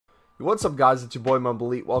What's up, guys? It's your boy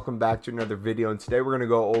MumboElite. Welcome back to another video, and today we're going to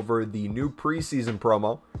go over the new preseason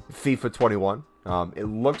promo, FIFA 21. It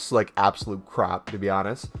looks like absolute crap, to be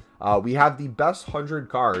honest. We have the best 100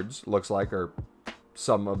 cards, looks like, or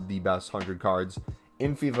some of the best 100 cards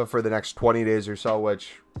in FIFA for the next 20 days or so,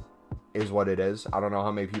 which is what it is. I don't know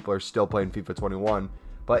how many people are still playing FIFA 21,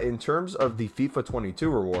 but in terms of the FIFA 22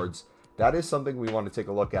 rewards, that is something we want to take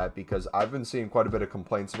a look at because I've been seeing quite a bit of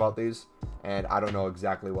complaints about these, and I don't know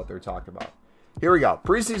exactly what they're talking about. Here we go.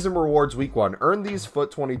 Preseason rewards week 1. Earn these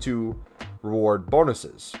FUT 22 reward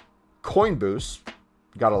bonuses. Coin boost.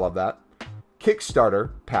 Gotta love that.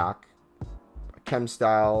 Kickstarter pack. Chem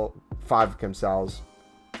style. 5 chem styles.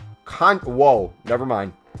 Whoa. Never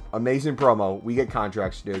mind. Amazing promo. We get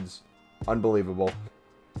contracts, dudes. Unbelievable.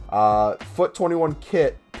 FUT 21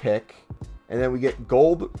 kit pick. And then we get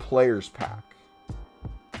gold players pack.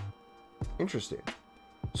 Interesting.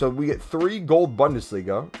 So we get 3 gold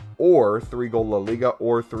Bundesliga, or 3 gold La Liga,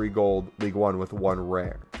 or 3 gold League 1 with 1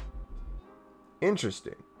 rare.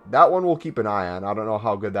 Interesting. That one we'll keep an eye on. I don't know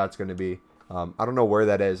how good that's going to be. I don't know where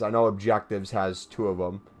that is. I know Objectives has 2 of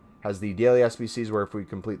them. Has the daily SBCs where if we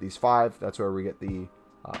complete these 5, that's where we get the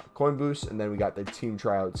coin boost. And then we got the team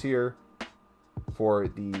tryouts here for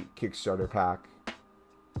the Kickstarter pack.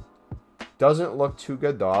 Doesn't look too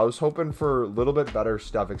good, though. I was hoping for a little bit better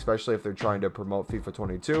stuff, especially if they're trying to promote FIFA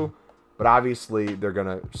 22. But obviously, they're going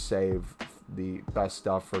to save the best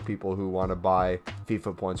stuff for people who want to buy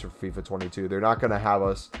FIFA points for FIFA 22. They're not going to have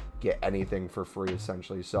us get anything for free,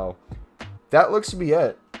 essentially. So, that looks to be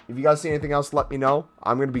it. If you guys see anything else, let me know.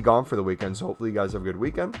 I'm going to be gone for the weekend, so hopefully you guys have a good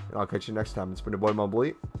weekend. And I'll catch you next time. It's been your boy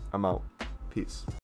MumboElite. I'm out. Peace.